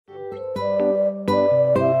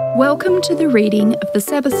Welcome to the reading of the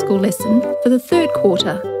Sabbath School lesson for the third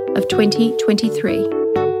quarter of 2023.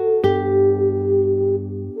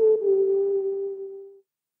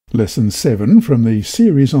 Lesson 7 from the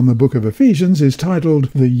series on the book of Ephesians is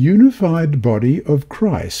titled The Unified Body of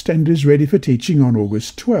Christ and is ready for teaching on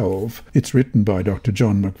August 12. It's written by Dr.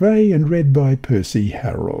 John McVeigh and read by Percy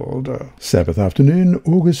Harrold. Sabbath Afternoon,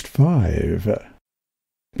 August 5.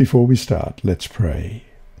 Before we start, let's pray.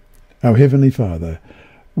 Our Heavenly Father,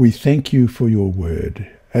 we thank you for your word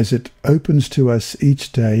as it opens to us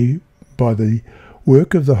each day by the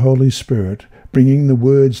work of the Holy Spirit, bringing the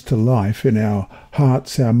words to life in our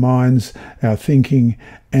hearts, our minds, our thinking,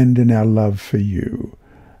 and in our love for you.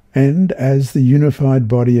 And as the unified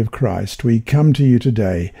body of Christ, we come to you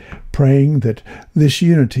today, praying that this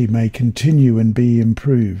unity may continue and be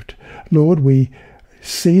improved. Lord, we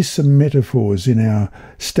see some metaphors in our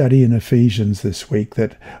study in Ephesians this week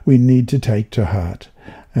that we need to take to heart.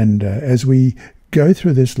 And as we go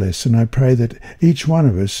through this lesson, I pray that each one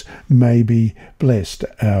of us may be blessed,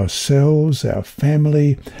 ourselves, our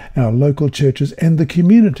family, our local churches, and the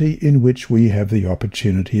community in which we have the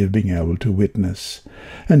opportunity of being able to witness.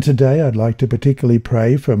 And today I'd like to particularly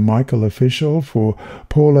pray for Michael Official, for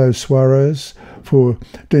Paulo Suarez, for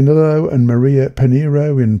Danilo and Maria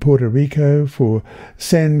Pinheiro in Puerto Rico, for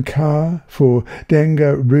San Carr, for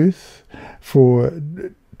Danga Ruth, for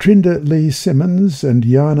Trinda Lee Simmons and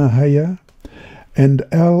Yana Haya, and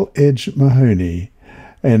Al Edge Mahoney,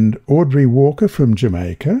 and Audrey Walker from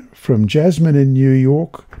Jamaica, from Jasmine in New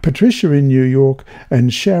York, Patricia in New York,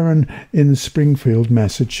 and Sharon in Springfield,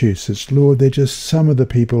 Massachusetts. Lord, they're just some of the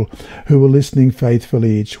people who are listening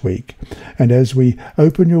faithfully each week. And as we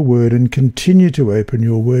open your word and continue to open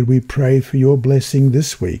your word, we pray for your blessing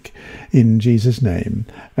this week. In Jesus' name,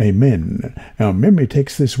 amen. Our memory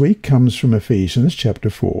text this week comes from Ephesians chapter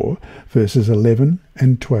 4, verses 11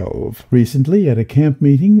 and 12. Recently, at a camp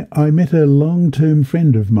meeting, I met a long-term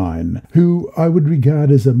friend of mine, who I would regard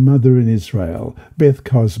as a mother in Israel, Beth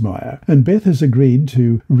Cosmeyer. And Beth has agreed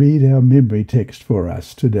to read our memory text for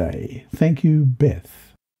us today. Thank you,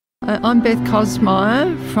 Beth. I'm Beth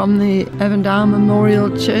Cosmeyer from the Avondale Memorial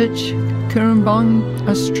Church, Cooranbong,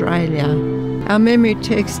 Australia. Our memory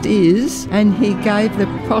text is, "And he gave the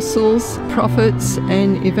apostles, prophets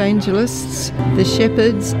and evangelists, the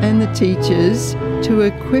shepherds and the teachers, to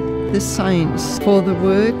equip the saints for the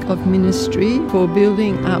work of ministry, for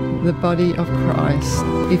building up the body of Christ."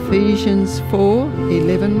 Ephesians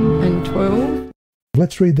 4:11 and 12.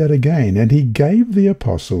 Let's read that again. "And he gave the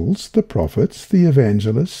apostles, the prophets, the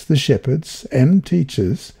evangelists, the shepherds and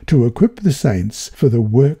teachers to equip the saints for the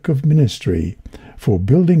work of ministry, for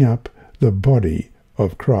building up the body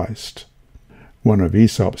of Christ." One of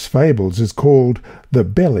Aesop's fables is called The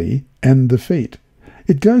Belly and the Feet.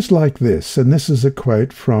 It goes like this, and this is a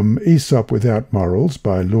quote from Aesop Without Morals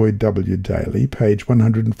by Lloyd W. Daly, page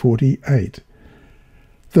 148.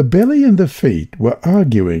 "The belly and the feet were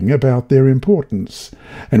arguing about their importance,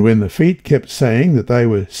 and when the feet kept saying that they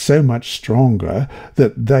were so much stronger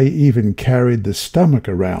that they even carried the stomach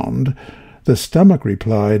around, the stomach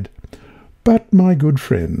replied, 'But, my good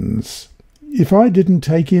friends, if I didn't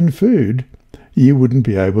take in food, you wouldn't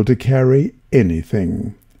be able to carry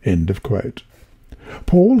anything.'" End of quote.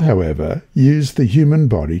 Paul, however, used the human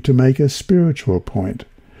body to make a spiritual point.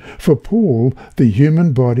 For Paul, the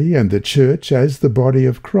human body and the church as the body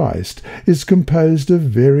of Christ is composed of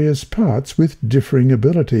various parts with differing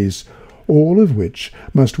abilities, all of which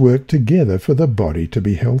must work together for the body to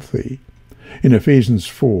be healthy. In Ephesians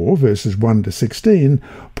 4, verses 1 to 16,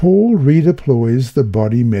 Paul redeploys the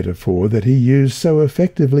body metaphor that he used so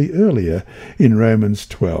effectively earlier in Romans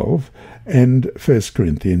 12 and 1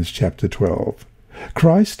 Corinthians chapter 12.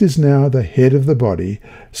 Christ is now the head of the body,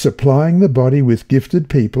 supplying the body with gifted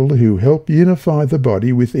people who help unify the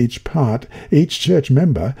body with each part, each church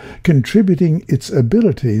member, contributing its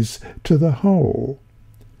abilities to the whole.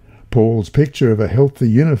 Paul's picture of a healthy,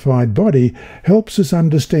 unified body helps us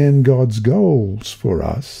understand God's goals for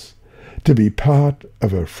us, to be part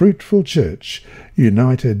of a fruitful church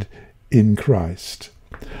united in Christ.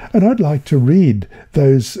 And I'd like to read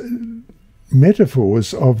those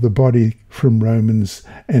metaphors of the body from Romans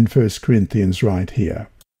and 1 Corinthians right here.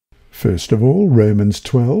 First of all, Romans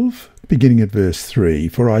 12, beginning at verse 3,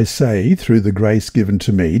 "For I say, through the grace given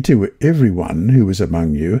to me, to everyone who is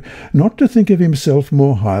among you, not to think of himself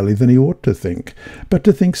more highly than he ought to think, but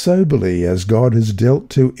to think soberly, as God has dealt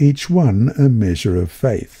to each one a measure of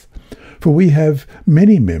faith. For we have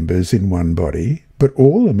many members in one body, but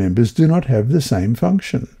all the members do not have the same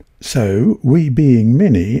function. So we, being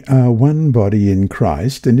many, are one body in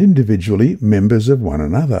Christ, and individually members of one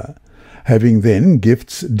another. Having then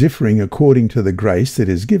gifts differing according to the grace that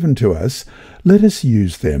is given to us, let us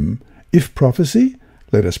use them. If prophecy,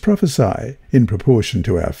 let us prophesy in proportion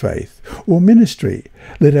to our faith. Or ministry,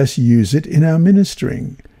 let us use it in our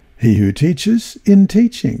ministering. He who teaches, in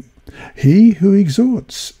teaching. He who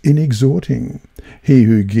exhorts, in exhorting. He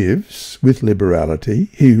who gives, with liberality.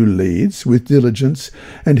 He who leads, with diligence.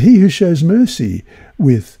 And he who shows mercy,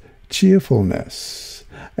 with cheerfulness.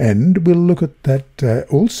 And we'll look at that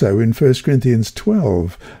also in 1 Corinthians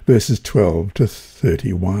 12, verses 12 to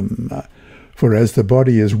 31. For as the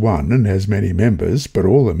body is one and has many members, but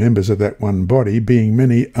all the members of that one body, being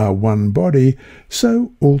many, are one body,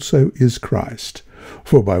 so also is Christ.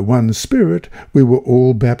 For by one Spirit we were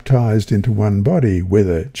all baptized into one body,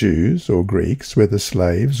 whether Jews or Greeks, whether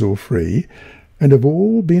slaves or free, and have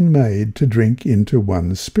all been made to drink into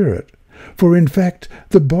one Spirit. For in fact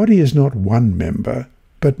the body is not one member,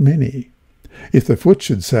 but many. If the foot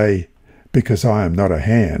should say, Because I am not a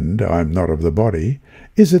hand, I am not of the body,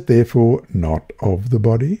 is it therefore not of the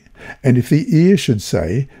body? And if the ear should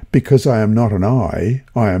say, Because I am not an eye,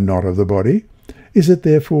 I am not of the body, is it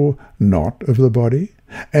therefore not of the body?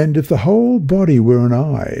 And if the whole body were an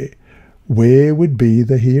eye, where would be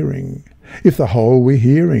the hearing? If the whole were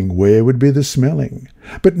hearing, where would be the smelling?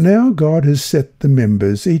 But now God has set the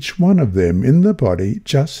members, each one of them, in the body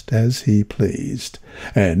just as he pleased.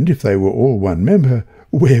 And if they were all one member,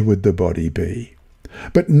 where would the body be?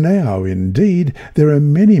 But now, indeed, there are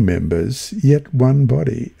many members, yet one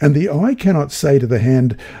body. And the eye cannot say to the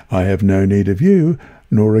hand, I have no need of you,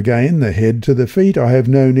 nor again the head to the feet, I have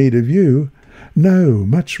no need of you. No,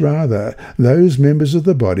 much rather, those members of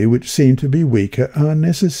the body which seem to be weaker are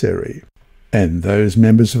necessary. And those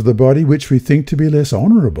members of the body which we think to be less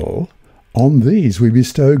honourable, on these we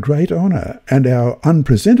bestow great honour, and our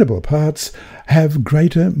unpresentable parts have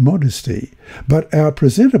greater modesty. But our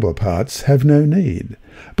presentable parts have no need.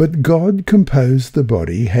 But God composed the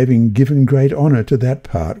body, having given great honour to that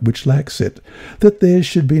part which lacks it, that there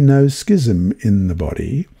should be no schism in the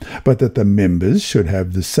body, but that the members should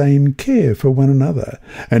have the same care for one another.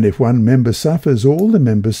 And if one member suffers, all the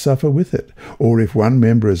members suffer with it. Or if one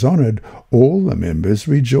member is honoured, all the members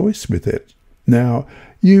rejoice with it. Now,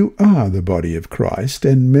 you are the body of Christ,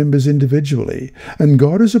 and members individually, and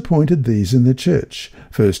God has appointed these in the church,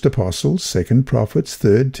 first apostles, second prophets,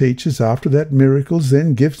 third teachers, after that miracles,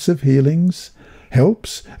 then gifts of healings,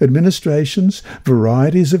 helps, administrations,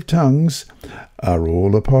 varieties of tongues. Are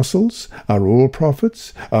all apostles? Are all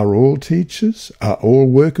prophets? Are all teachers? Are all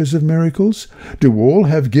workers of miracles? Do all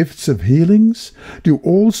have gifts of healings? Do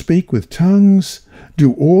all speak with tongues?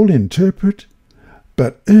 Do all interpret?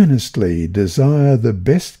 But earnestly desire the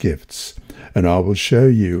best gifts, and I will show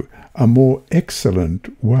you a more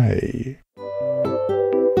excellent way.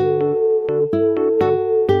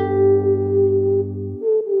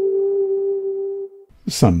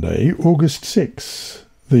 Sunday, August 6.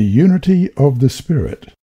 The Unity of the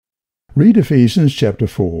Spirit. Read Ephesians chapter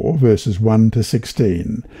 4, verses 1 to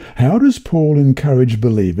 16. How does Paul encourage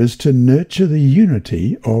believers to nurture the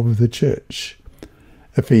unity of the church?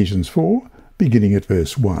 Ephesians 4, beginning at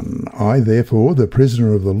verse 1. I, therefore, the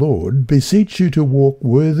prisoner of the Lord, beseech you to walk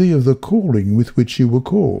worthy of the calling with which you were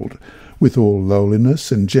called, with all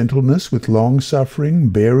lowliness and gentleness, with long-suffering,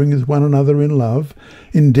 bearing with one another in love,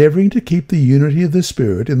 endeavouring to keep the unity of the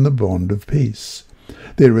Spirit in the bond of peace.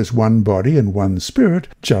 There is one body and one Spirit,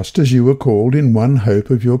 just as you were called in one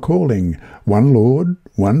hope of your calling, one Lord,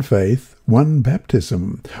 one faith, one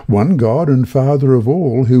baptism, one God and Father of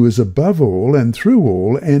all, who is above all and through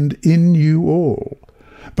all and in you all.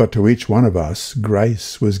 But to each one of us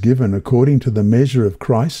grace was given according to the measure of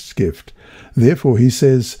Christ's gift. Therefore he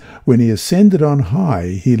says, when he ascended on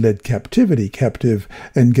high, he led captivity captive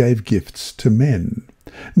and gave gifts to men.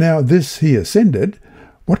 Now this he ascended,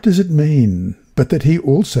 what does it mean? But that he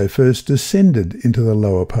also first descended into the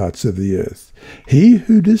lower parts of the earth. He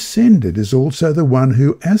who descended is also the one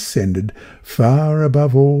who ascended far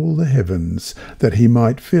above all the heavens, that he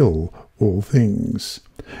might fill all things.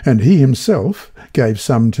 And he himself gave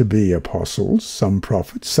some to be apostles, some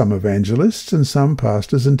prophets, some evangelists, and some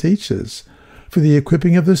pastors and teachers, for the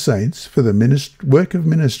equipping of the saints, for the work of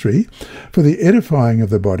ministry, for the edifying of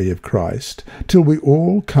the body of Christ, till we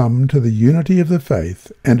all come to the unity of the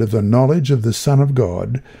faith and of the knowledge of the Son of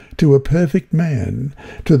God, to a perfect man,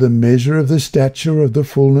 to the measure of the stature of the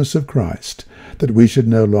fullness of Christ, that we should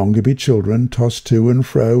no longer be children, tossed to and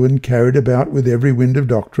fro and carried about with every wind of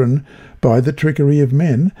doctrine, by the trickery of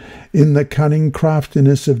men, in the cunning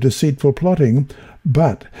craftiness of deceitful plotting,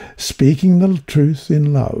 but, speaking the truth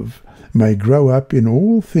in love, may grow up in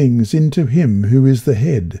all things into him who is the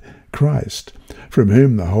head, Christ, from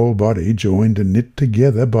whom the whole body, joined and knit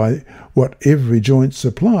together by what every joint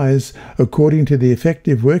supplies, according to the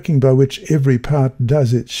effective working by which every part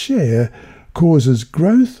does its share, causes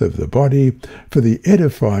growth of the body for the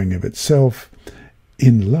edifying of itself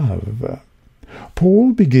in love.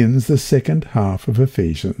 Paul begins the second half of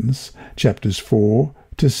Ephesians, chapters 4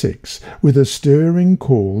 to 6, with a stirring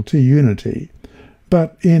call to unity,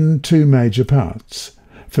 but in two major parts.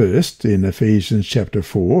 First, in Ephesians chapter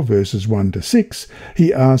 4, verses 1 to 6,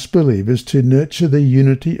 he asks believers to nurture the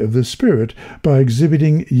unity of the Spirit by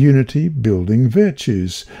exhibiting unity-building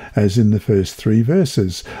virtues, as in the first 3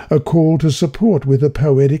 verses, a call to support with a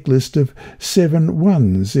poetic list of 7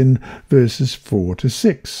 ones in verses 4 to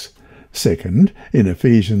 6. Second, in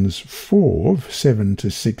Ephesians 4, 7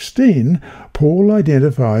 to 16, Paul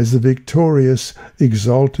identifies the victorious,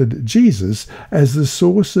 exalted Jesus as the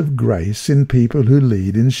source of grace in people who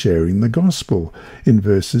lead in sharing the gospel, in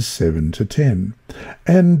verses 7 to 10,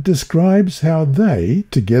 and describes how they,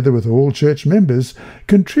 together with all church members,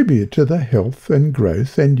 contribute to the health and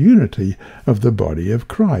growth and unity of the body of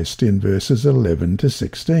Christ, in verses 11 to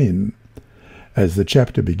 16. As the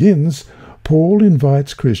chapter begins, Paul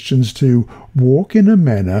invites Christians to walk in a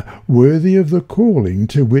manner worthy of the calling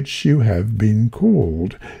to which you have been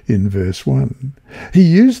called, in verse 1. He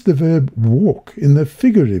used the verb walk in the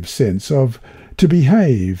figurative sense of to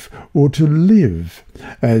behave or to live,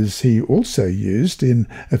 as he also used in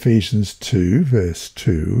Ephesians 2, verse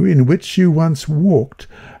 2, in which you once walked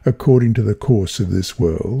according to the course of this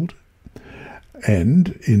world,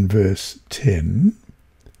 and in verse 10,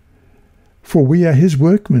 for we are his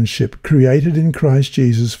workmanship, created in Christ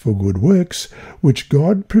Jesus for good works, which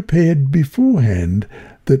God prepared beforehand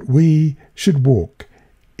that we should walk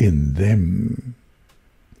in them.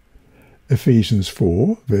 Ephesians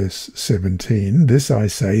 4, verse 17, This I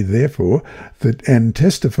say, therefore, and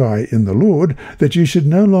testify in the Lord, that you should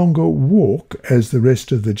no longer walk as the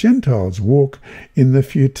rest of the Gentiles walk, in the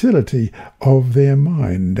futility of their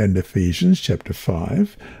mind. And Ephesians chapter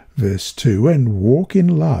 5, verse 2, and walk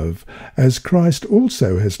in love, as Christ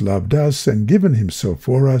also has loved us and given himself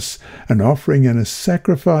for us, an offering and a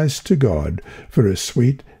sacrifice to God for a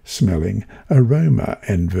sweet-smelling aroma.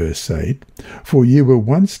 And verse 8, for you were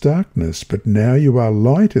once darkness, but now you are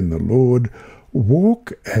light in the Lord.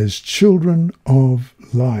 Walk as children of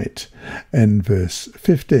light. And verse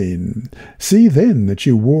 15, see then that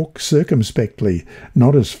you walk circumspectly,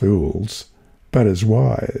 not as fools, but as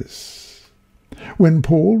wise. When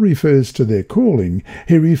Paul refers to their calling,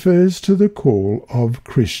 he refers to the call of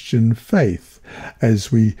Christian faith,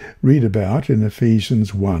 as we read about in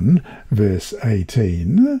Ephesians 1, verse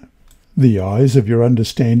 18. The eyes of your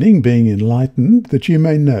understanding being enlightened, that you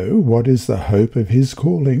may know what is the hope of his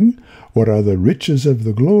calling, what are the riches of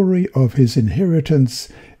the glory of his inheritance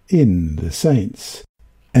in the saints.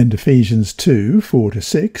 And Ephesians 2, 4 to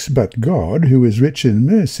 6, but God, who is rich in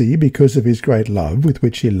mercy, because of his great love with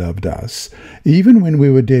which he loved us, even when we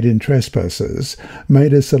were dead in trespasses,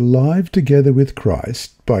 made us alive together with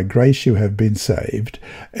Christ. By grace you have been saved,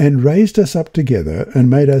 and raised us up together, and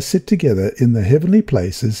made us sit together in the heavenly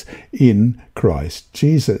places in Christ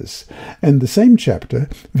Jesus. And the same chapter,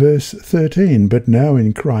 verse 13, but now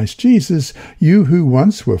in Christ Jesus, you who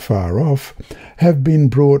once were far off, have been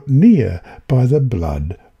brought near by the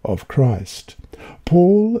blood of Christ.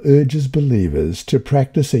 Paul urges believers to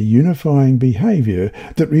practice a unifying behaviour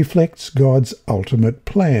that reflects God's ultimate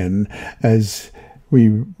plan, as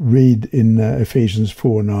we read in Ephesians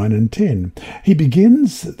 4, 9 and 10. He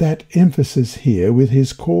begins that emphasis here with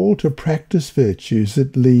his call to practice virtues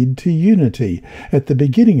that lead to unity at the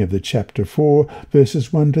beginning of the chapter 4,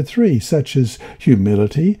 verses 1 to 3, such as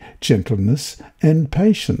humility, gentleness, and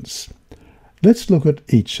patience. Let's look at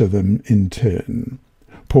each of them in turn.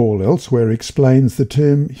 Paul elsewhere explains the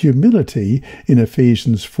term humility in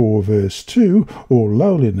Ephesians 4 verse 2, or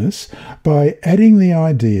lowliness, by adding the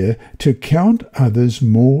idea to count others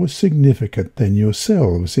more significant than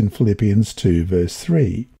yourselves in Philippians 2 verse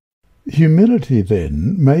 3. Humility,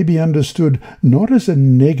 then, may be understood not as a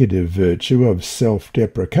negative virtue of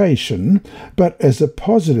self-deprecation, but as a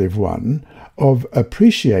positive one of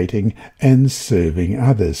appreciating and serving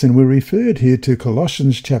others. And we're referred here to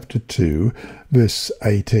Colossians chapter 2, Verse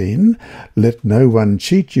 18, let no one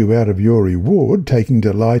cheat you out of your reward, taking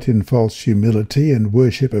delight in false humility and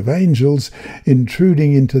worship of angels,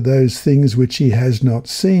 intruding into those things which he has not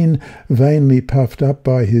seen, vainly puffed up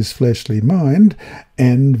by his fleshly mind.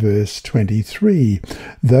 And verse 23,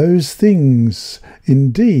 those things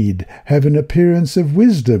indeed have an appearance of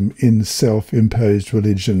wisdom in self-imposed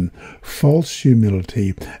religion, false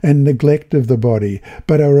humility, and neglect of the body,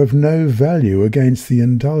 but are of no value against the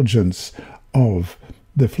indulgence of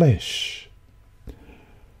the flesh.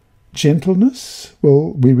 Gentleness,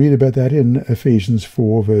 well, we read about that in Ephesians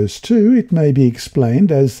 4 verse 2. It may be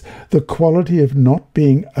explained as the quality of not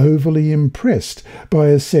being overly impressed by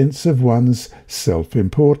a sense of one's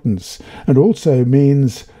self-importance, and also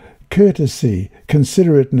means courtesy,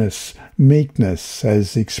 considerateness, meekness,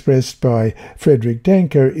 as expressed by Frederick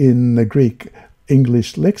Danker in the Greek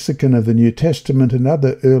English Lexicon of the New Testament and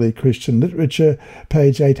other early Christian literature,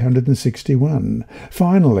 page 861.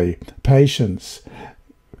 Finally, patience.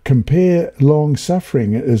 Compare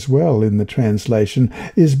long-suffering as well in the translation,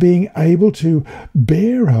 is being able to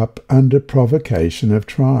bear up under provocation of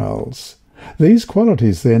trials. These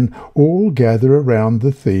qualities, then, all gather around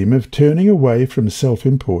the theme of turning away from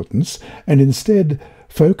self-importance and instead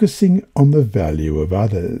focusing on the value of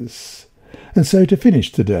others. And so to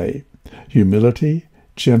finish today, humility,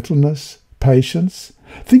 gentleness, patience.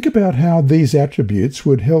 Think about how these attributes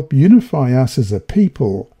would help unify us as a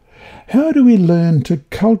people. How do we learn to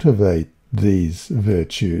cultivate these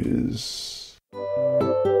virtues?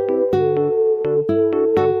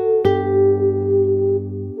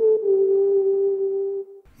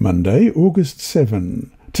 Monday, August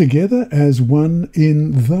 7. Together as one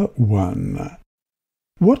in the one.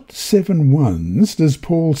 What 7 ones does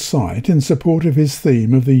Paul cite in support of his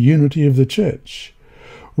theme of the unity of the church?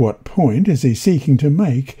 What point is he seeking to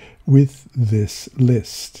make with this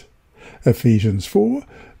list? Ephesians 4,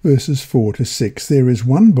 verses 4 to 6. There is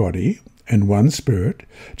one body and one Spirit,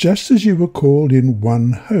 just as you were called in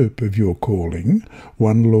one hope of your calling,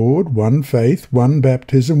 one Lord, one faith, one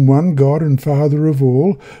baptism, one God and Father of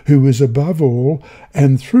all, who is above all,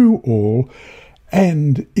 and through all,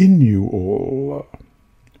 and in you all.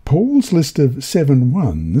 Paul's list of 7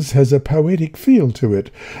 ones has a poetic feel to it,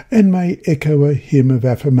 and may echo a hymn of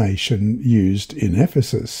affirmation used in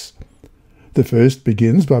Ephesus. The first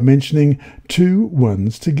begins by mentioning 2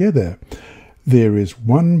 ones together. There is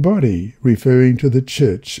one body, referring to the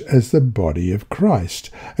church as the body of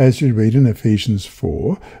Christ, as you read in Ephesians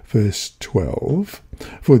 4, verse 12,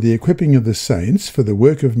 for the equipping of the saints, for the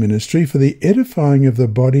work of ministry, for the edifying of the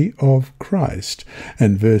body of Christ.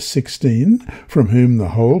 And verse 16, from whom the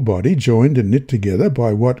whole body, joined and knit together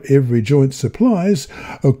by what every joint supplies,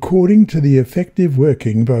 according to the effective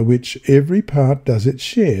working by which every part does its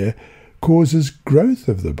share, causes growth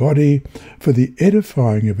of the body for the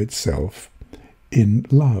edifying of itself in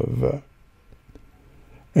love.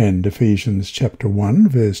 And Ephesians chapter 1,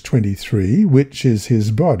 verse 23, which is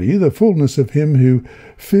his body, the fullness of him who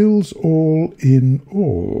fills all in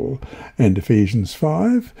all. And Ephesians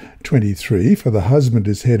 5, 23, for the husband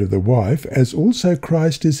is head of the wife, as also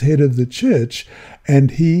Christ is head of the church,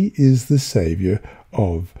 and he is the Saviour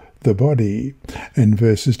of the body. And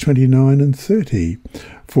verses 29 and 30,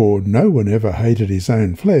 for no one ever hated his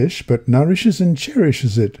own flesh, but nourishes and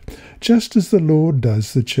cherishes it, just as the Lord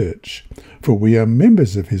does the church. For we are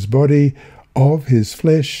members of his body, of his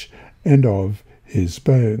flesh, and of his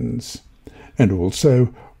bones. And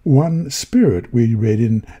also one Spirit we read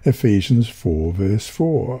in Ephesians 4, verse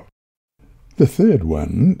 4. The third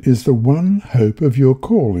one is the one hope of your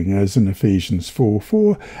calling, as in Ephesians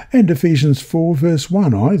 4:4 and Ephesians 4 verse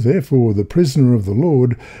 1. I, therefore, the prisoner of the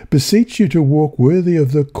Lord, beseech you to walk worthy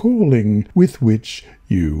of the calling with which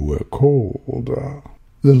you were called.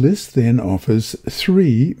 The list then offers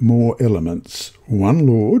 3 more elements. One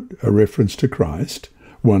Lord, a reference to Christ,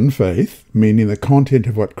 one faith, meaning the content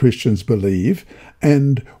of what Christians believe,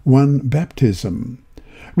 and one baptism.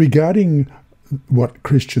 Regarding what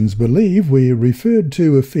Christians believe, we referred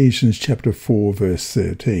to Ephesians chapter 4 verse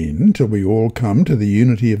 13, till we all come to the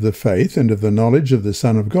unity of the faith and of the knowledge of the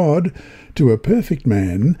Son of God, to a perfect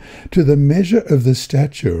man, to the measure of the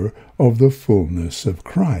stature of the fullness of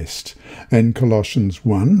Christ. And Colossians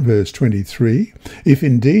 1 verse 23, if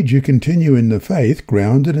indeed you continue in the faith,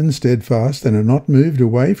 grounded and steadfast, and are not moved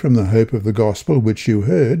away from the hope of the gospel which you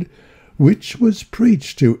heard, which was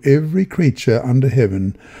preached to every creature under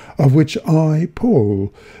heaven, of which I,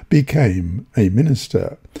 Paul, became a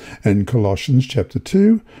minister. And Colossians chapter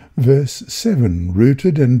 2, verse 7,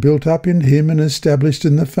 rooted and built up in him and established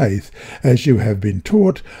in the faith, as you have been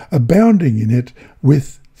taught, abounding in it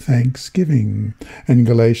with thanksgiving. And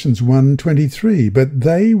Galatians 1:23, but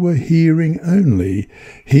they were hearing only.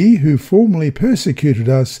 He who formerly persecuted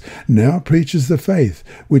us now preaches the faith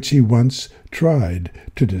which he once tried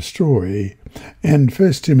to destroy. And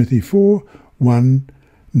 1 Timothy 4:1,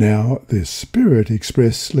 now the Spirit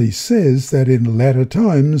expressly says that in latter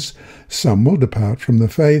times some will depart from the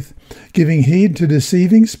faith, giving heed to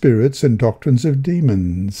deceiving spirits and doctrines of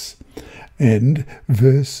demons. And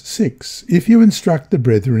verse 6, if you instruct the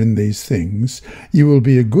brethren in these things, you will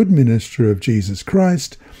be a good minister of Jesus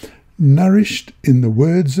Christ, nourished in the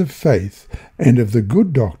words of faith and of the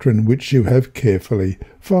good doctrine which you have carefully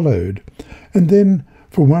followed. And then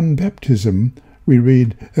for one baptism, we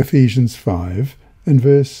read Ephesians 5 and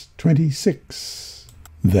verse 26,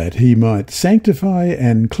 that he might sanctify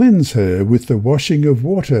and cleanse her with the washing of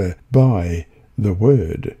water by the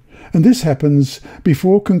word. And this happens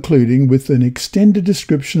before concluding with an extended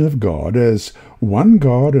description of God as one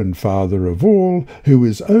God and Father of all, who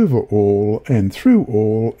is over all and through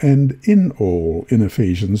all and in all, in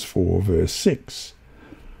Ephesians 4 verse 6.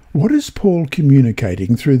 What is Paul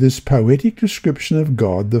communicating through this poetic description of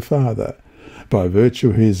God the Father? By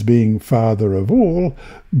virtue of his being Father of all,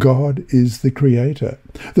 God is the Creator.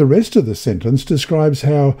 The rest of the sentence describes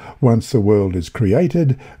how, once the world is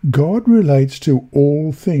created, God relates to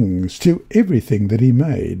all things, to everything that he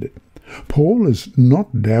made. Paul is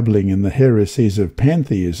not dabbling in the heresies of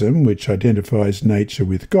pantheism, which identifies nature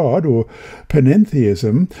with God, or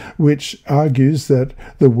panentheism, which argues that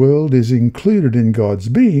the world is included in God's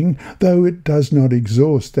being, though it does not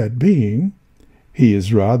exhaust that being. He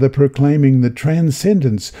is rather proclaiming the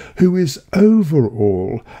transcendence, who is over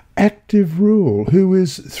all, active rule, who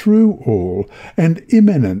is through all, and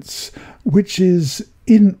immanence, which is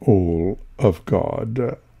in all of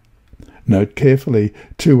God. Note carefully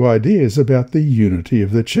two ideas about the unity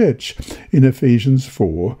of the church in Ephesians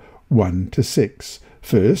 4, 1-6.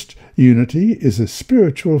 First, unity is a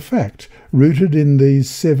spiritual fact rooted in these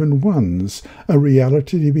 7 ones, a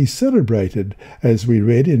reality to be celebrated, as we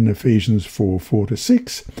read in Ephesians 4,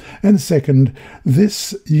 4-6. And second,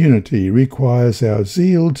 this unity requires our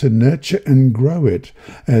zeal to nurture and grow it,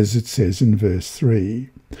 as it says in verse 3.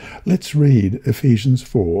 Let's read Ephesians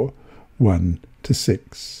 4,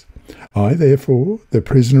 1-6. I, therefore, the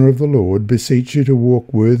prisoner of the Lord, beseech you to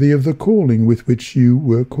walk worthy of the calling with which you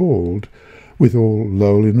were called, with all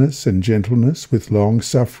lowliness and gentleness, with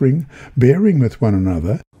long-suffering, bearing with one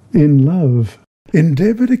another, in love.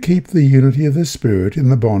 Endeavour to keep the unity of the Spirit in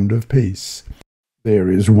the bond of peace.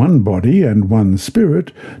 There is one body and one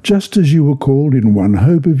Spirit, just as you were called in one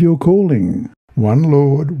hope of your calling. One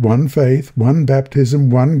Lord, one faith, one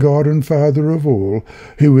baptism, one God and Father of all,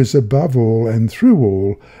 who is above all and through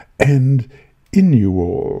all, and in you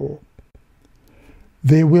all.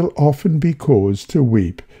 There will often be cause to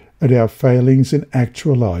weep at our failings in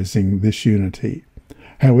actualizing this unity.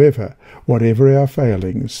 However, whatever our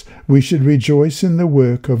failings, we should rejoice in the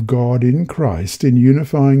work of God in Christ in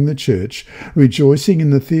unifying the church, rejoicing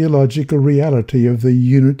in the theological reality of the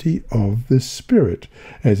unity of the Spirit,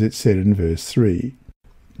 as it said in verse 3.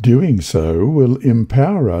 Doing so will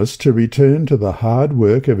empower us to return to the hard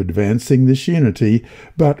work of advancing this unity,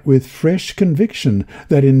 but with fresh conviction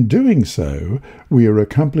that in doing so we are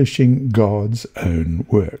accomplishing God's own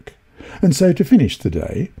work. And so to finish the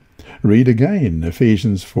day, read again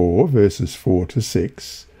Ephesians 4 verses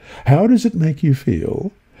 4-6. How does it make you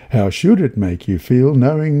feel? How should it make you feel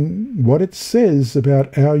knowing what it says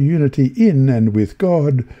about our unity in and with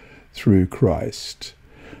God through Christ?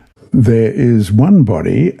 There is one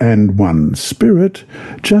body and one Spirit,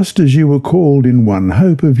 just as you were called in one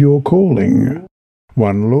hope of your calling.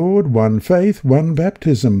 One Lord, one faith, one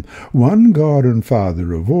baptism, one God and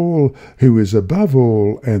Father of all, who is above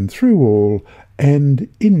all and through all and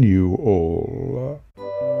in you all.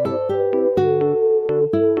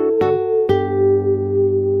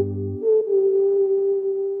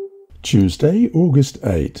 Tuesday, August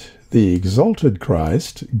 8. The Exalted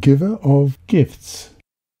Christ, Giver of Gifts.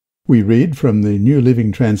 We read from the New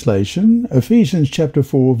Living Translation, Ephesians chapter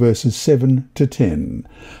 4, verses 7-10.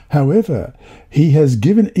 However, he has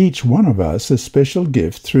given each one of us a special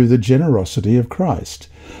gift through the generosity of Christ.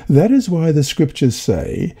 That is why the Scriptures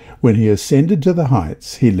say, when he ascended to the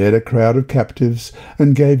heights, he led a crowd of captives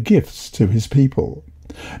and gave gifts to his people.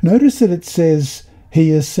 Notice that it says,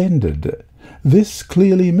 he ascended. This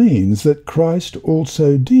clearly means that Christ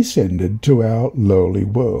also descended to our lowly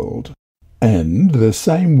world. And the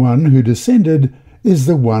same one who descended is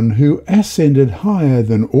the one who ascended higher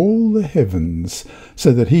than all the heavens,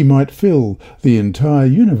 so that he might fill the entire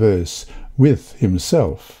universe with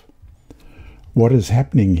himself. what is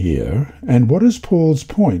happening here, and what is Paul's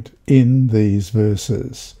point in these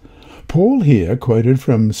verses. Paul here quoted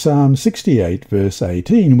from Psalm 68 verse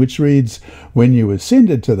 18, which reads, "When you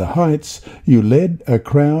ascended to the heights, you led a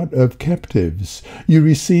crowd of captives. You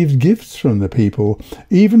received gifts from the people,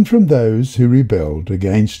 even from those who rebelled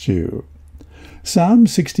against you." Psalm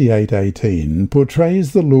 68:18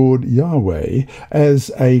 portrays the Lord Yahweh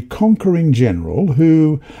as a conquering general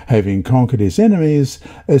who, having conquered his enemies,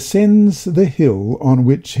 ascends the hill on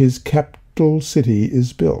which his capital city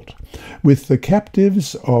is built, with the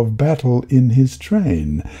captives of battle in his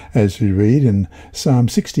train, as we read in Psalm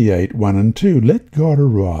 68, 1 and 2. "Let God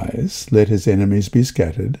arise, let his enemies be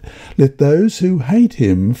scattered, let those who hate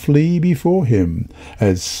him flee before him.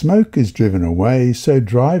 As smoke is driven away, so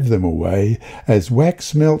drive them away. As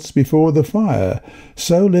wax melts before the fire,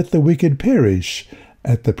 so let the wicked perish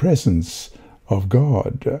at the presence of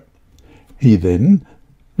God." He then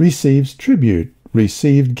receives tribute,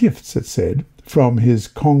 received gifts, it said, from his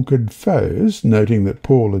conquered foes, noting that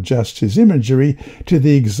Paul adjusts his imagery to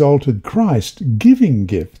the exalted Christ giving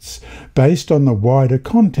gifts based on the wider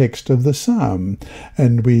context of the psalm.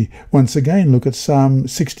 And we once again look at Psalm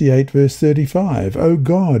 68 verse 35. "O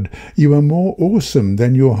God, you are more awesome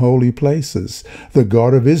than your holy places. The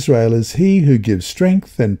God of Israel is he who gives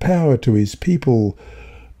strength and power to his people.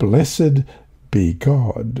 Blessed be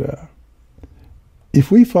God." If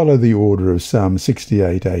we follow the order of Psalm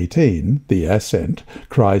 68:18, the ascent,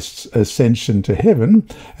 Christ's ascension to heaven,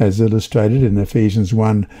 as illustrated in Ephesians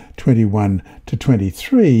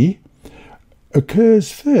 1:21-23, occurs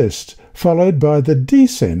first, followed by the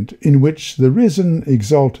descent, in which the risen,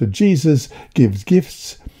 exalted Jesus gives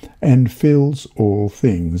gifts and fills all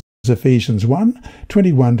things. Ephesians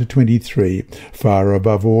 1:21-23, "Far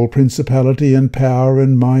above all principality and power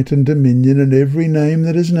and might and dominion and every name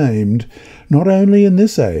that is named, not only in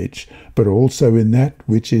this age, but also in that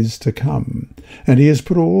which is to come. And he has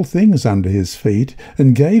put all things under his feet,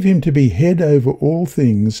 and gave him to be head over all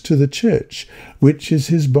things to the church, which is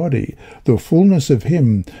his body, the fullness of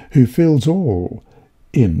him who fills all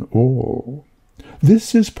in all."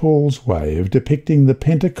 This is Paul's way of depicting the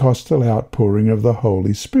Pentecostal outpouring of the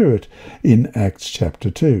Holy Spirit in Acts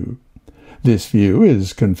chapter 2. This view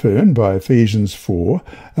is confirmed by Ephesians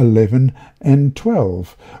 4:11 and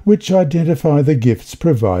 12, which identify the gifts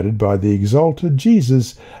provided by the exalted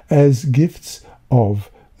Jesus as gifts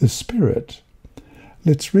of the Spirit.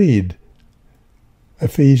 Let's read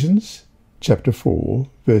Ephesians chapter 4,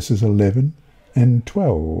 verses 11 and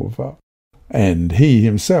 12. "And he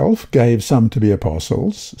himself gave some to be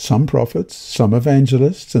apostles, some prophets, some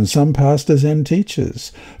evangelists, and some pastors and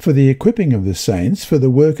teachers, for the equipping of the saints, for the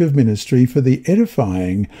work of ministry, for the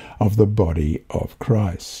edifying of the body of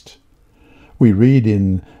Christ." We read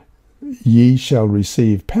in "Ye shall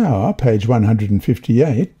receive power," page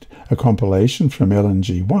 158, a compilation from Ellen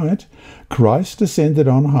G. White, "Christ ascended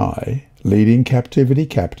on high, leading captivity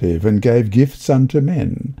captive, and gave gifts unto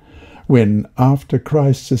men. When, after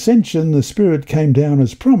Christ's ascension, the Spirit came down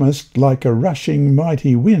as promised, like a rushing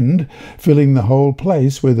mighty wind, filling the whole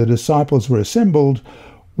place where the disciples were assembled,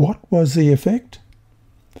 what was the effect?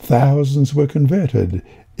 Thousands were converted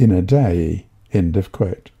in a day." End of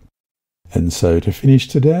quote. And so to finish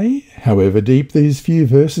today, however deep these few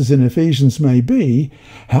verses in Ephesians may be,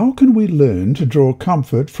 how can we learn to draw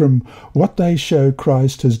comfort from what they show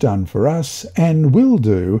Christ has done for us and will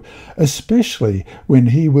do, especially when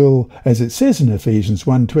he will, as it says in Ephesians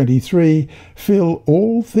 1:23, fill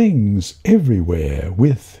all things everywhere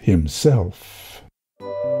with himself?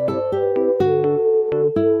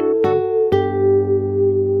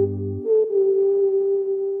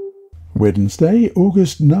 Wednesday,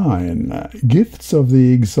 August 9, Gifts of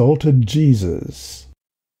the Exalted Jesus.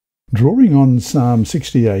 Drawing on Psalm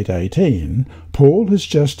 68:18, Paul has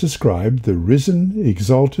just described the risen,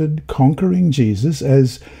 exalted, conquering Jesus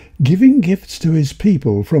as giving gifts to his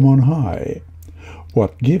people from on high.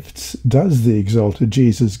 What gifts does the exalted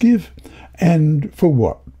Jesus give, and for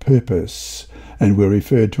what purpose? And we're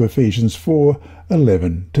referred to Ephesians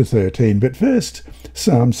 4:11-13. But first,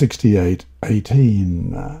 Psalm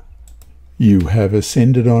 68:18. "You have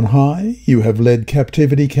ascended on high, you have led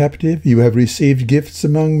captivity captive, you have received gifts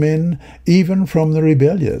among men, even from the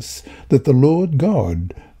rebellious, that the Lord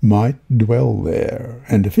God might dwell there."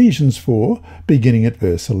 And Ephesians 4, beginning at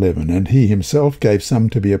verse 11, "And he himself gave some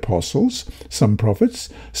to be apostles, some prophets,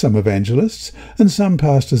 some evangelists, and some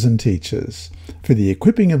pastors and teachers, for the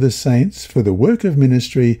equipping of the saints, for the work of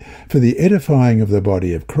ministry, for the edifying of the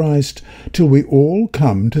body of Christ, till we all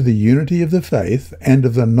come to the unity of the faith and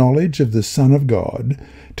of the knowledge of the Son of God,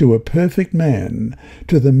 to a perfect man,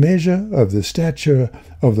 to the measure of the stature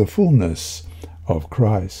of the fullness of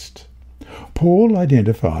Christ. Paul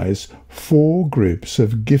identifies 4 groups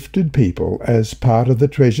of gifted people as part of the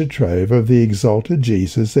treasure trove of the exalted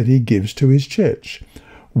Jesus that he gives to his church.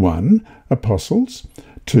 1. Apostles.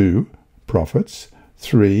 2. Prophets.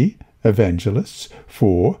 3. Evangelists.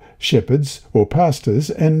 4. Shepherds or pastors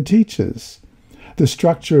and teachers. The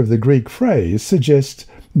structure of the Greek phrase suggests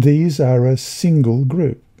these are a single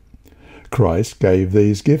group. Christ gave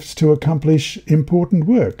these gifts to accomplish important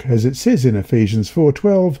work, as it says in Ephesians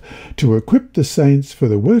 4:12, to equip the saints for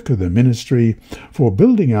the work of the ministry, for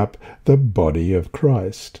building up the body of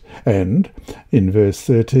Christ. And, in verse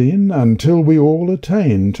 13, until we all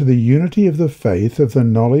attain to the unity of the faith of the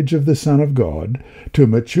knowledge of the Son of God, to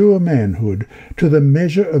mature manhood, to the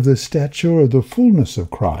measure of the stature of the fullness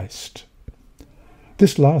of Christ.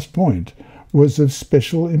 This last point was of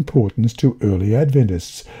special importance to early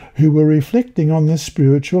Adventists who were reflecting on the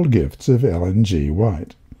spiritual gifts of Ellen G.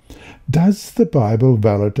 White. Does the Bible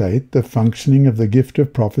validate the functioning of the gift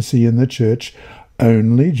of prophecy in the church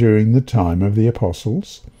only during the time of the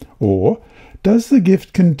apostles? Or does the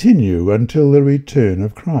gift continue until the return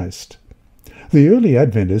of Christ? The early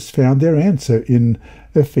Adventists found their answer in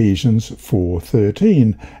Ephesians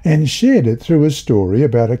 4:13 and shared it through a story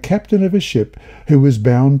about a captain of a ship who was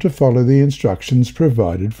bound to follow the instructions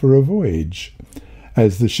provided for a voyage.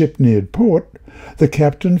 As the ship neared port, the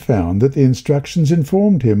captain found that the instructions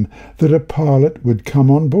informed him that a pilot would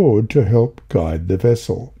come on board to help guide the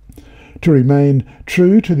vessel. To remain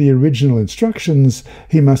true to the original instructions,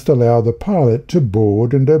 he must allow the pilot to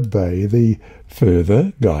board and obey the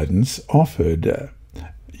further guidance offered.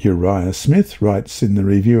 Uriah Smith writes in the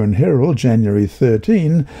Review and Herald, January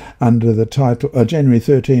 13, under the title January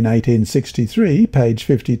 13, 1863, page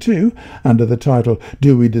 52, under the title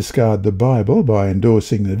 "Do We Discard the Bible by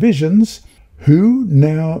Endorsing the Visions?" Who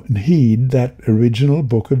now heed that original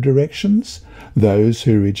book of directions? Those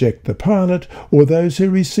who reject the pilot, or those who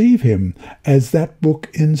receive him, as that book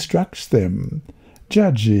instructs them?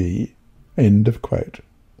 Judge ye. End of quote.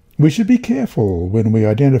 We should be careful when we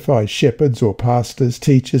identify shepherds or pastors,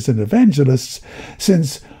 teachers and evangelists,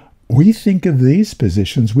 since we think of these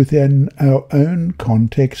positions within our own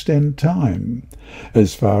context and time.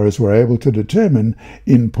 As far as we're able to determine,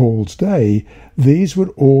 in Paul's day, these would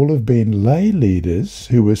all have been lay leaders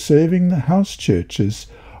who were serving the house churches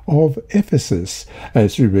of Ephesus,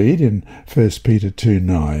 as we read in 1 Peter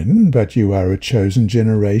 2:9, "But you are a chosen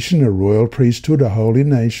generation, a royal priesthood, a holy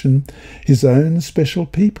nation, his own special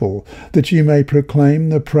people, that you may proclaim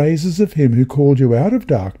the praises of him who called you out of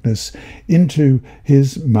darkness into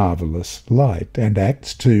his marvellous light." And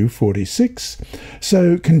Acts 2:46,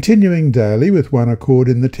 "So continuing daily with one accord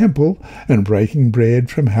in the temple, and breaking bread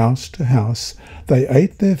from house to house, they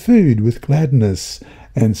ate their food with gladness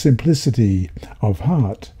and simplicity of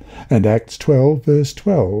heart." And Acts 12, verse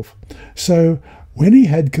 12. "So when he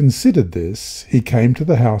had considered this, he came to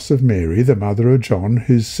the house of Mary, the mother of John,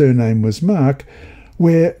 whose surname was Mark,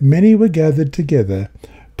 where many were gathered together,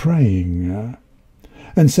 praying."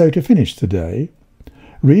 And so to finish today,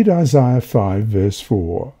 read Isaiah 5, verse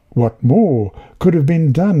 4. "What more could have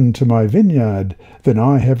been done to my vineyard than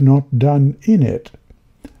I have not done in it?"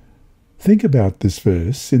 Think about this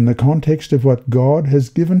verse in the context of what God has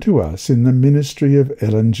given to us in the ministry of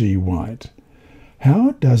Ellen G. White.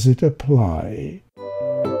 How does it apply?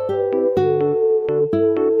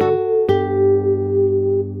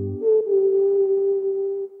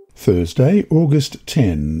 Thursday, August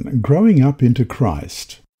 10. Growing up into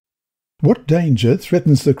Christ. What danger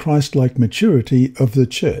threatens the Christ-like maturity of the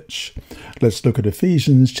church? Let's look at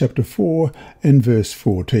Ephesians chapter 4 and verse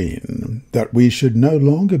 14. "That we should no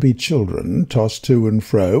longer be children, tossed to and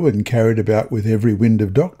fro and carried about with every wind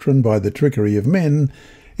of doctrine by the trickery of men,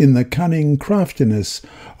 in the cunning craftiness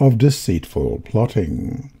of deceitful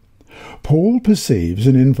plotting." Paul perceives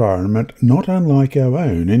an environment not unlike our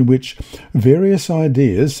own, in which various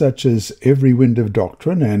ideas such as every wind of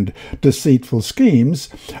doctrine and deceitful schemes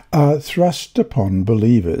are thrust upon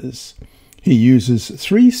believers. He uses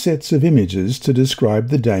 3 sets of images to describe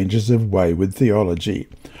the dangers of wayward theology.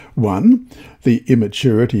 1, the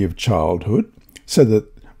immaturity of childhood, so that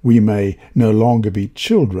we may no longer be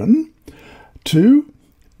children. 2,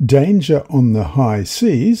 danger on the high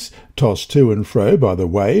seas, tossed to and fro by the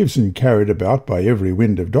waves and carried about by every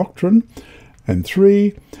wind of doctrine. And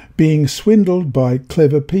 3, being swindled by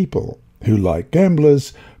clever people who, like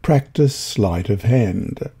gamblers, practice sleight of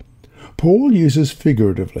hand. Paul uses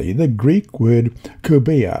figuratively the Greek word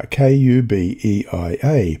kubeia,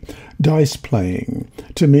 K-U-B-E-I-A, dice playing,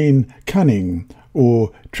 to mean cunning or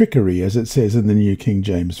trickery, as it says in the New King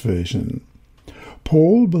James Version.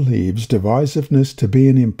 Paul believes divisiveness to be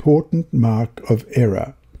an important mark of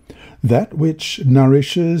error. That which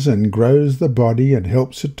nourishes and grows the body and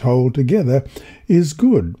helps it hold together is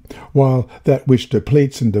good, while that which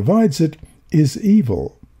depletes and divides it is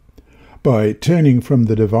evil. By turning from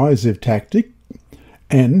the divisive tactic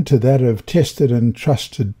and to that of tested and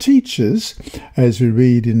trusted teachers, as we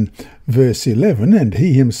read in verse 11, and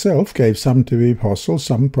he himself gave some to be apostles,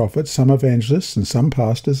 some prophets, some evangelists, and some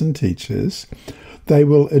pastors and teachers, they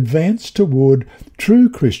will advance toward true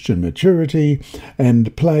Christian maturity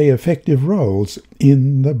and play effective roles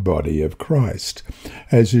in the body of Christ,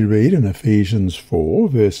 as we read in Ephesians 4,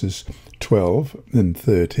 verses 12 and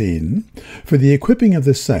 13, for the equipping of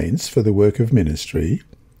the saints for the work of ministry,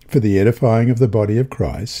 for the edifying of the body of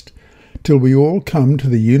Christ, till we all come to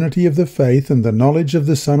the unity of the faith and the knowledge of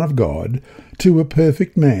the Son of God, to a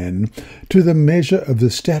perfect man, to the measure of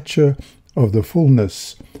the stature of the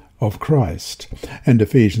fullness of Christ. And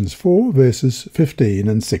Ephesians 4, verses 15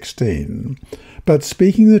 and 16. But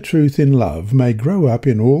speaking the truth in love may grow up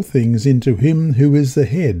in all things into him who is the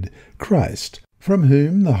head, Christ, from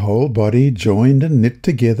whom the whole body, joined and knit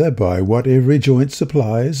together by what every joint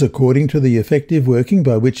supplies, according to the effective working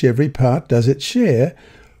by which every part does its share,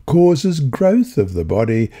 causes growth of the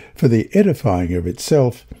body for the edifying of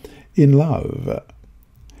itself in love.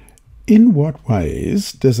 In what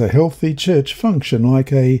ways does a healthy church function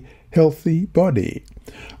like a healthy body?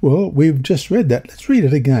 Well, we've just read that. Let's read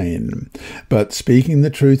it again. But speaking the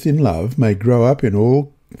truth in love may grow up in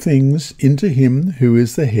all things into him who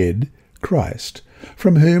is the head, Christ,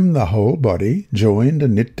 from whom the whole body, joined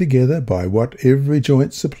and knit together by what every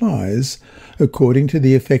joint supplies, according to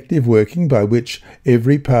the effective working by which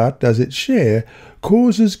every part does its share,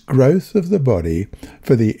 causes growth of the body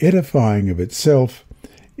for the edifying of itself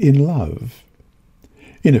in love.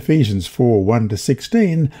 In Ephesians 4,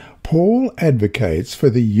 1-16, Paul advocates for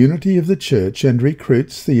the unity of the church and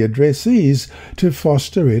recruits the addressees to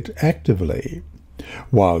foster it actively.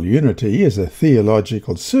 While unity is a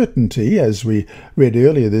theological certainty, as we read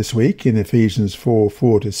earlier this week in Ephesians 4,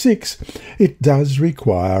 4-6, it does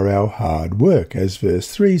require our hard work, as verse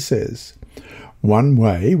 3 says. One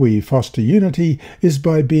way we foster unity is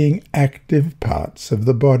by being active parts of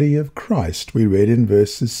the body of Christ, we read in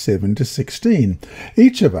verses 7-16.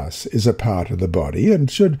 Each of us is a part of the body and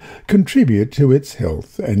should contribute to its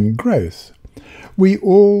health and growth. We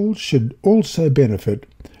all should also benefit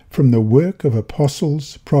from the work of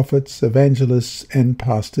apostles, prophets, evangelists, and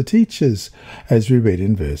pastor-teachers, as we read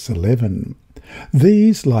in verse 11.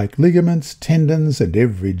 These, like ligaments, tendons, and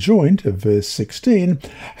every joint of verse 16,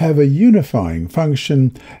 have a unifying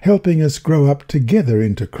function, helping us grow up together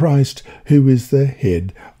into Christ, who is the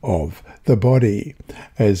head of the body,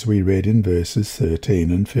 as we read in verses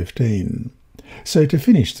 13 and 15. So to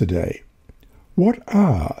finish today, what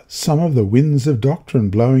are some of the winds of doctrine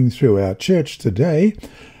blowing through our church today,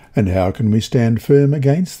 and how can we stand firm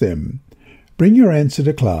against them? Bring your answer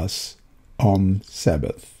to class on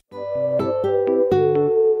Sabbath.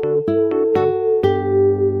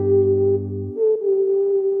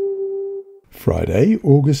 Friday,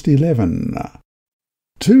 August 11.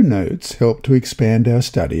 Two notes help to expand our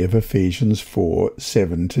study of Ephesians 4,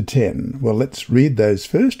 7-10. Well, let's read those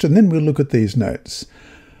first, and then we'll look at these notes.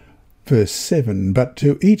 Verse 7, But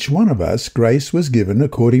to each one of us grace was given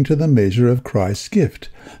according to the measure of Christ's gift.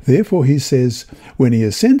 Therefore he says, When he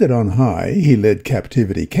ascended on high, he led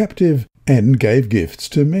captivity captive and gave gifts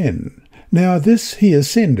to men. Now this he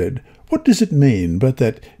ascended, what does it mean but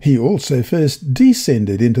that he also first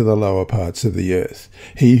descended into the lower parts of the earth?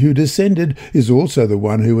 He who descended is also the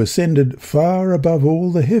one who ascended far above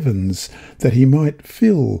all the heavens, that he might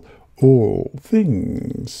fill all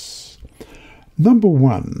things. Number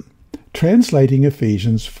 1. Translating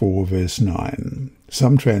Ephesians 4 verse 9.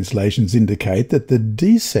 Some translations indicate that the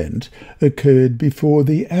descent occurred before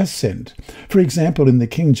the ascent. For example, in the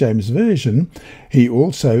King James Version, he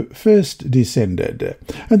also first descended.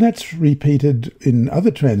 And that's repeated in other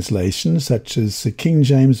translations, such as the King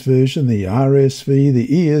James Version, the RSV, the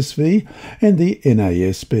ESV, and the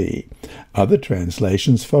NASB. Other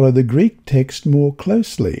translations follow the Greek text more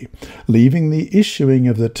closely, leaving the issuing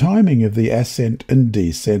of the timing of the ascent and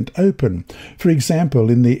descent open. For example,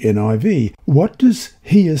 in the NIV, what does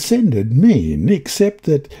he ascended mean, except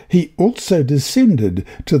that he also descended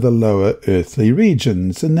to the lower earthly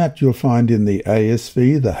regions? And that you'll find in the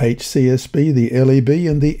ASV, the HCSB, the LEB,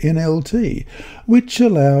 and the NLT, which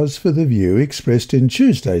allows for the view expressed in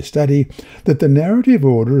Tuesday's study that the narrative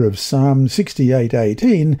order of Psalm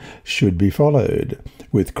 68:18 should be followed,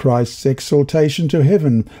 with Christ's exaltation to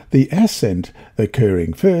heaven, the ascent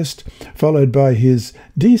occurring first, followed by his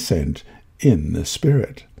descent in the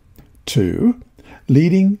Spirit. 2.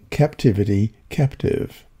 Leading captivity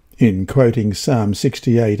captive. In quoting Psalm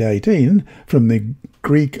 68:18 from the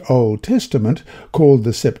Greek Old Testament, called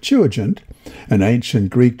the Septuagint, an ancient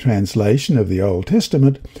Greek translation of the Old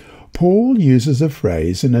Testament, Paul uses a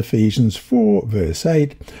phrase in Ephesians 4 verse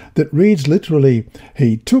 8 that reads literally,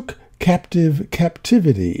 "He took captive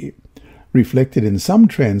captivity," reflected in some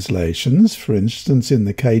translations, for instance in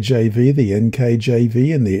the KJV, the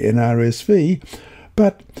NKJV and the NRSV,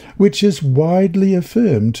 but which is widely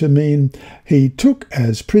affirmed to mean he took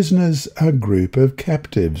as prisoners a group of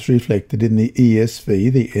captives, reflected in the ESV,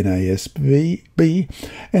 the NASB,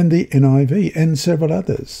 and the NIV, and several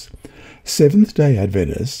others. Seventh-day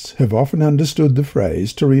Adventists have often understood the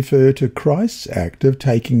phrase to refer to Christ's act of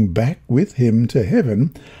taking back with him to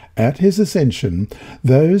heaven at his ascension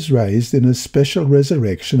those raised in a special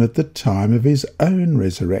resurrection at the time of his own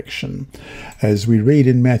resurrection, as we read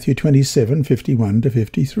in Matthew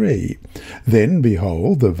 27:51-53. "Then,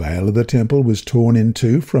 behold, the veil of the temple was torn in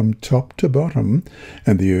two from top to bottom,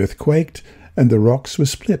 and the earth quaked, and the rocks were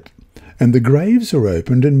split. And the graves were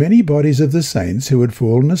opened, and many bodies of the saints who had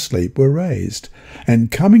fallen asleep were raised.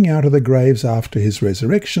 And coming out of the graves after his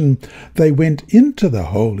resurrection, they went into the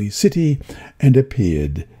holy city and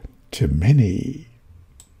appeared to many."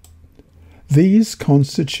 These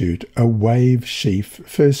constitute a wave-sheaf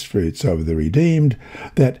firstfruits of the redeemed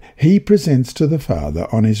that he presents to the Father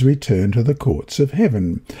on his return to the courts of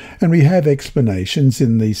heaven. And we have explanations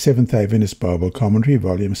in the Seventh-day Adventist Bible Commentary,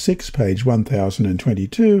 Volume 6, page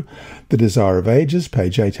 1022, The Desire of Ages,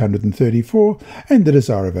 page 834, and The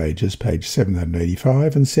Desire of Ages, page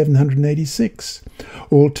 785 and 786.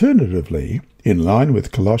 Alternatively, in line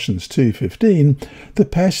with Colossians 2:15, the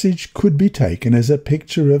passage could be taken as a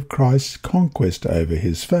picture of Christ's conquest over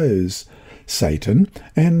his foes, Satan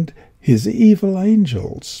and his evil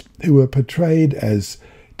angels, who are portrayed as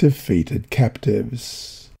defeated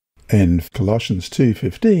captives. And Colossians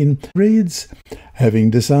 2:15 reads,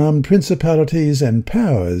 "Having disarmed principalities and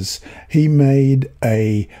powers, he made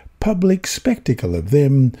a public spectacle of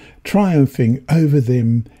them, triumphing over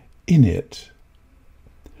them in it."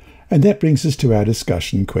 And that brings us to our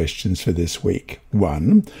discussion questions for this week.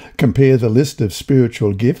 1. Compare the list of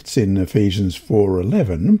spiritual gifts in Ephesians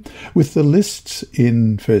 4:11 with the lists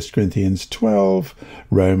in 1 Corinthians 12,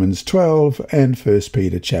 Romans 12, and 1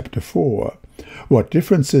 Peter chapter 4. What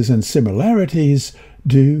differences and similarities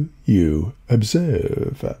do you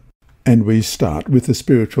observe? And we start with the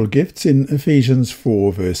spiritual gifts in Ephesians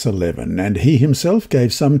 4 verse 11. "And he himself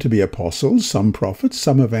gave some to be apostles, some prophets,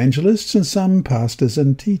 some evangelists, and some pastors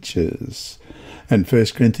and teachers." And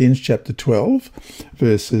 1 Corinthians chapter 12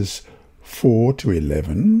 verses 4 to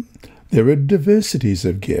 11. "There are diversities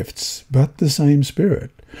of gifts, but the same Spirit.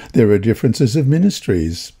 There are differences of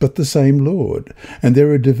ministries, but the same Lord. And there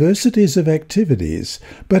are diversities of activities,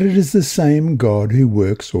 but it is the same God who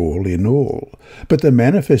works all in all. But the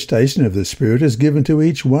manifestation of the Spirit is given to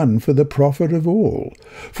each one for the profit of all.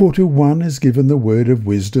 For to one is given the word of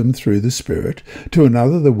wisdom through the Spirit, to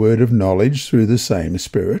another the word of knowledge through the same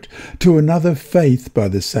Spirit, to another faith by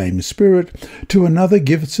the same Spirit, to another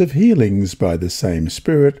gifts of healings by the same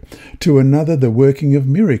Spirit, to another the working of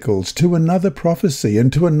miracles, to another prophecy,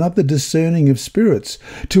 and to another discerning of spirits,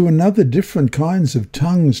 to another different kinds of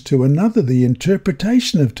tongues, to another the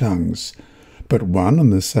interpretation of tongues. But one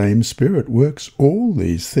and the same Spirit works all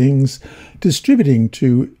these things, distributing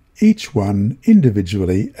to each one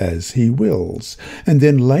individually as he wills." And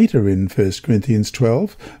then later in 1 Corinthians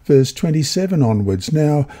 12, verse 27 onwards,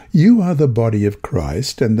 "Now you are the body of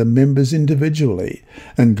Christ, and the members individually,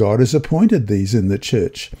 and God has appointed these in the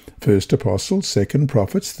church. First apostles, second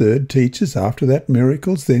prophets, third teachers, after that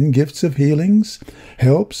miracles, then gifts of healings,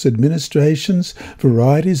 helps, administrations,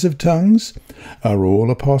 varieties of tongues. Are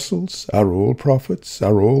all apostles? Are all prophets?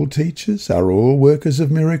 Are all teachers? Are all workers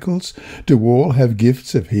of miracles? Do all have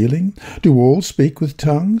gifts of healing? Do all speak with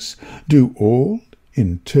tongues? Do all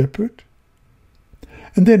interpret?"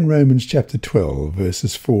 And then Romans chapter 12,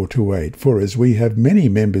 verses 4 to 8. "For as we have many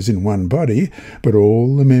members in one body, but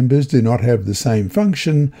all the members do not have the same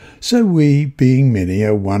function, so we, being many,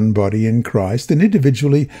 are one body in Christ, and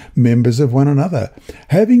individually members of one another,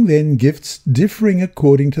 having then gifts differing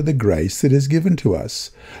according to the grace that is given to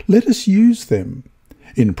us. Let us use them.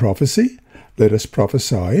 In prophecy, let us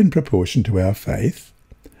prophesy in proportion to our faith.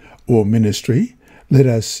 Or ministry, let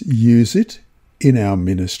us use it in our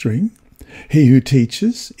ministering. He who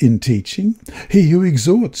teaches, in teaching. He who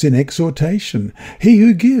exhorts, in exhortation. He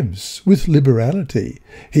who gives, with liberality.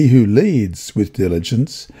 He who leads, with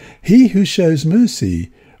diligence. He who shows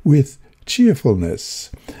mercy, with cheerfulness."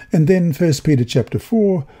 And then 1 Peter chapter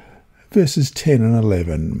 4, verses 10 and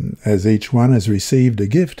 11. As each one has received a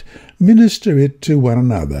gift, minister it to one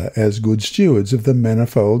another as good stewards of the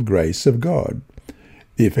manifold grace of God.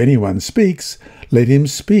 If anyone speaks, let him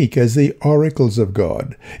speak as the oracles of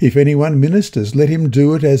God. If anyone ministers, let him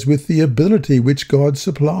do it as with the ability which God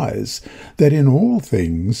supplies, that in all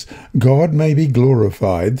things God may be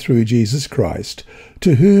glorified through Jesus Christ,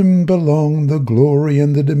 to whom belong the glory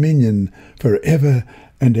and the dominion for ever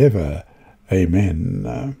and ever.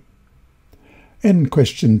 Amen. And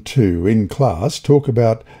question 2 in class talk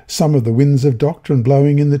about some of the winds of doctrine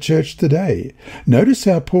blowing in the church today. Notice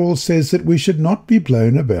how Paul says that we should not be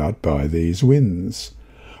blown about by these winds.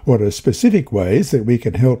 What are specific ways that we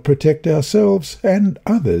can help protect ourselves and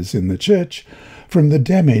others in the church from the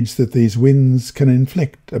damage that these winds can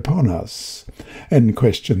inflict upon us? And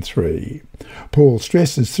question 3. Paul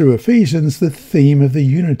stresses through Ephesians the theme of the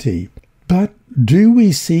unity. But do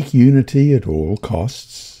we seek unity at all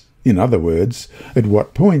costs? In other words, at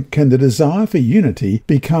what point can the desire for unity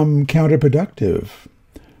become counterproductive?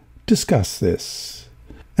 Discuss this.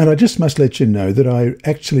 And I just must let you know that I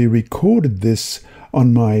actually recorded this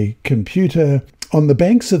on my computer on the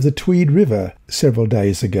banks of the Tweed River several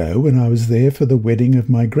days ago when I was there for the wedding of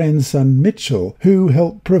my grandson Mitchell, who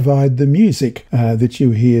helped provide the music that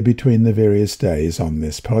you hear between the various days on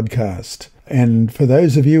this podcast. And for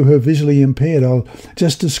those of you who are visually impaired, I'll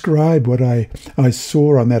just describe what I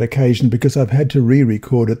saw on that occasion, because I've had to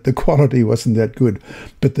re-record it. The quality wasn't that good,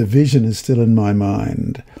 but the vision is still in my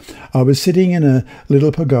mind. I was sitting in a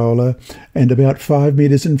little pergola, and about 5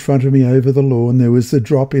 meters in front of me over the lawn, there was the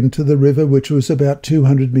drop into the river, which was about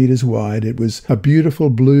 200 meters wide. It was a beautiful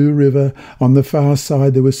blue river. On the far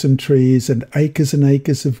side, there were some trees and acres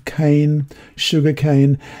of cane, sugar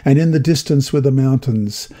cane, and in the distance were the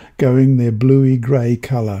mountains going their bluey grey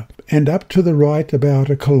colour. And up to the right, about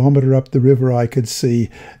a kilometre up the river, I could see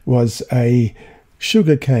was a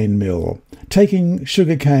sugarcane mill, taking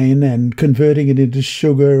sugarcane and converting it into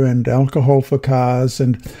sugar and alcohol for cars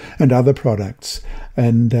and other products.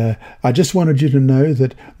 And I just wanted you to know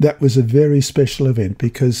that that was a very special event,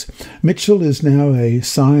 because Mitchell is now a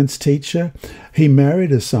science teacher. He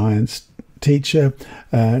married a science teacher,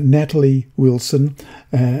 Natalie Wilson,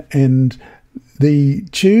 and the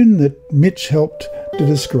tune that Mitch helped to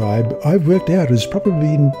describe, I've worked out, has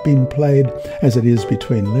probably been played as it is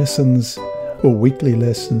between lessons or weekly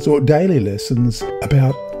lessons or daily lessons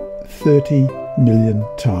about 30 million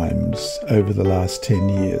times over the last 10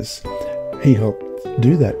 years. He helped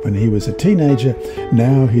do that when he was a teenager.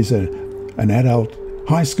 Now he's an adult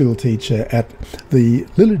high school teacher at the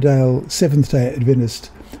Lilydale Seventh-day Adventist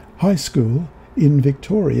High School in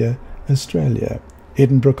Victoria, Australia.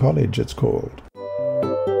 Edinburgh College, it's called.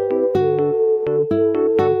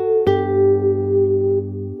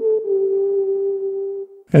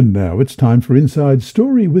 And now it's time for Inside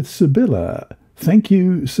Story with Sibylla. Thank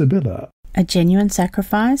you, Sibylla. A Genuine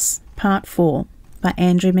Sacrifice, Part 4, by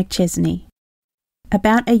Andrew McChesney.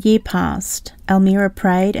 About a year passed. Elmira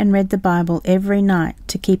prayed and read the Bible every night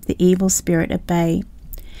to keep the evil spirit at bay.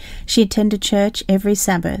 She attended church every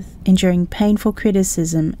Sabbath, enduring painful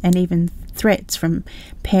criticism and even threats from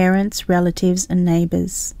parents, relatives, and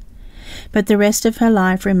neighbours. But the rest of her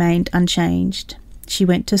life remained unchanged. She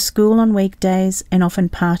went to school on weekdays and often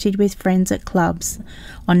partied with friends at clubs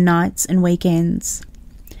on nights and weekends.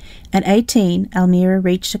 At 18, Elmira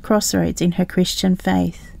reached a crossroads in her Christian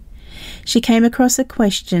faith. She came across a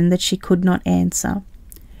question that she could not answer.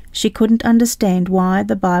 She couldn't understand why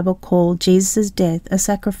the Bible called Jesus' death a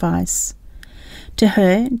sacrifice. To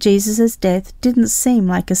her, Jesus' death didn't seem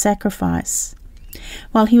like a sacrifice.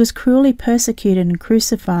 While he was cruelly persecuted and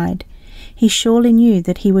crucified, he surely knew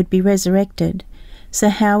that he would be resurrected. So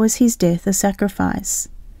how was his death a sacrifice?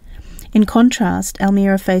 In contrast,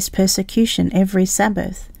 Elmira faced persecution every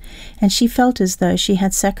Sabbath, and she felt as though she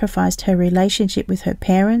had sacrificed her relationship with her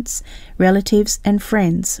parents, relatives, and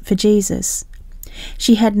friends for Jesus.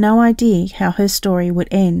 She had no idea how her story would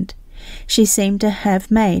end. She seemed to have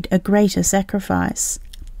made a greater sacrifice.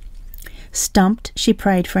 Stumped, she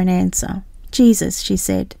prayed for an answer. Jesus, she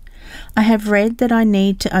said, I have read that I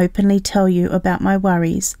need to openly tell you about my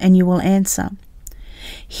worries, and you will answer.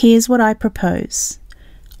 Here's what I propose.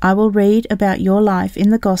 I will read about your life in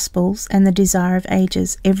the Gospels and the Desire of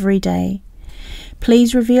Ages every day.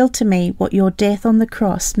 Please reveal to me what your death on the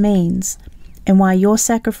cross means and why your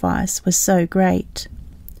sacrifice was so great.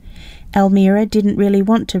 Elmira didn't really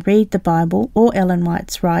want to read the Bible or Ellen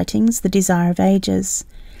White's writings, The Desire of Ages,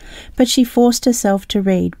 but she forced herself to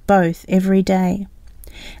read both every day.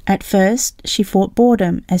 At first, she fought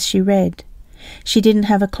boredom as she read. She didn't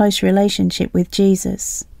have a close relationship with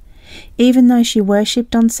Jesus. Even though she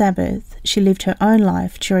worshipped on Sabbath, she lived her own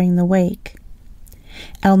life during the week.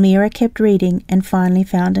 Almira kept reading and finally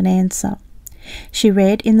found an answer. She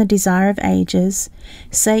read in the Desire of Ages,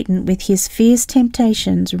 Satan with his fierce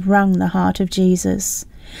temptations wrung the heart of Jesus.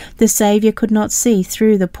 The Saviour could not see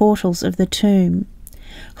through the portals of the tomb.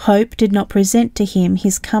 Hope did not present to him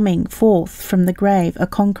his coming forth from the grave a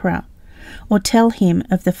conqueror, or tell him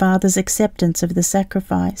of the Father's acceptance of the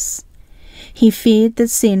sacrifice. He feared that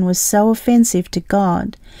sin was so offensive to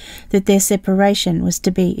God that their separation was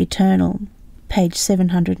to be eternal. Page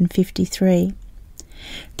 753.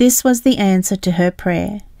 This was the answer to her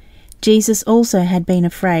prayer. Jesus also had been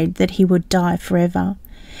afraid that he would die forever,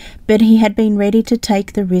 but he had been ready to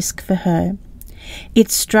take the risk for her. It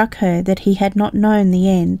struck her that he had not known the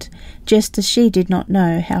end, just as she did not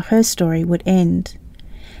know how her story would end.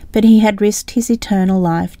 But he had risked his eternal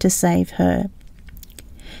life to save her.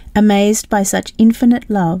 Amazed by such infinite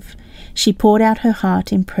love, she poured out her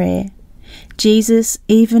heart in prayer. Jesus,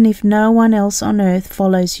 even if no one else on earth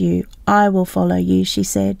follows you, I will follow you, she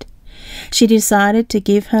said. She decided to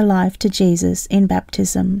give her life to Jesus in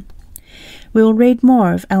baptism. We will read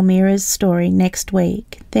more of Almira's story next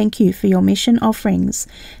week. Thank you for your mission offerings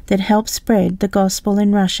that help spread the gospel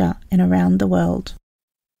in Russia and around the world.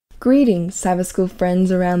 Greetings, Sabbath School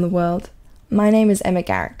friends around the world. My name is Emma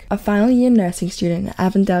Garrick, a final year nursing student at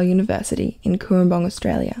Avondale University in Cooranbong,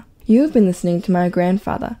 Australia. You have been listening to my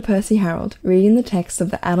grandfather, Percy Harrold, reading the text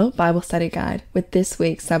of the Adult Bible Study Guide with this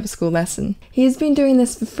week's Sabbath School lesson. He has been doing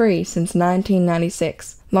this for free since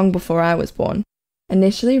 1996, long before I was born.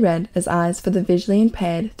 Initially read as Eyes for the Visually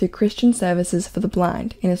Impaired through Christian Services for the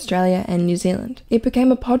Blind in Australia and New Zealand, it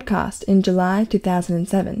became a podcast in July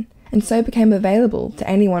 2007, and so became available to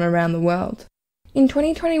anyone around the world. In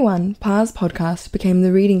 2021, PA's podcast became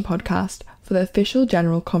the reading podcast for the official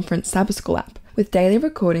General Conference Sabbath School app, with daily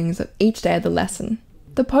recordings of each day of the lesson.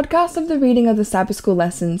 The podcasts of the reading of the Sabbath School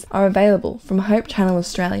lessons are available from Hope Channel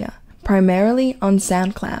Australia, primarily on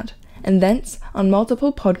SoundCloud, and thence on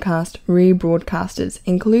multiple podcast rebroadcasters,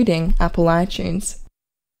 including Apple iTunes.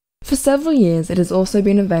 For several years, it has also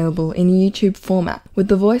been available in YouTube format, with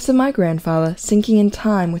the voice of my grandfather syncing in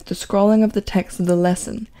time with the scrolling of the text of the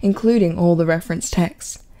lesson, including all the reference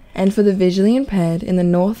texts. And for the visually impaired in the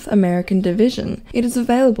North American Division, it is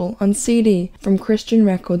available on CD from Christian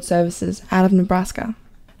Record Services out of Nebraska.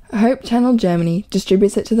 Hope Channel Germany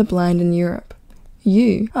distributes it to the blind in Europe.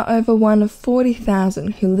 You are over one of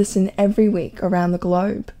 40,000 who listen every week around the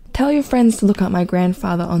globe. Tell your friends to look up my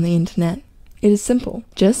grandfather on the internet. It is simple.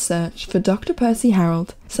 Just search for Dr. Percy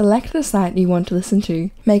Harrold, select the site you want to listen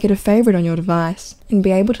to, make it a favorite on your device, and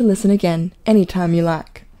be able to listen again anytime you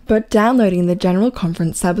like. But downloading the General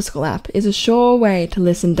Conference Sabbath School app is a sure way to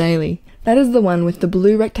listen daily. That is the one with the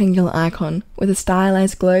blue rectangular icon with a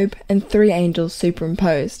stylized globe and 3 angels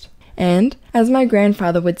superimposed. And, as my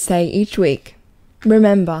grandfather would say each week,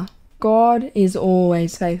 remember, God is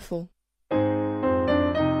always faithful.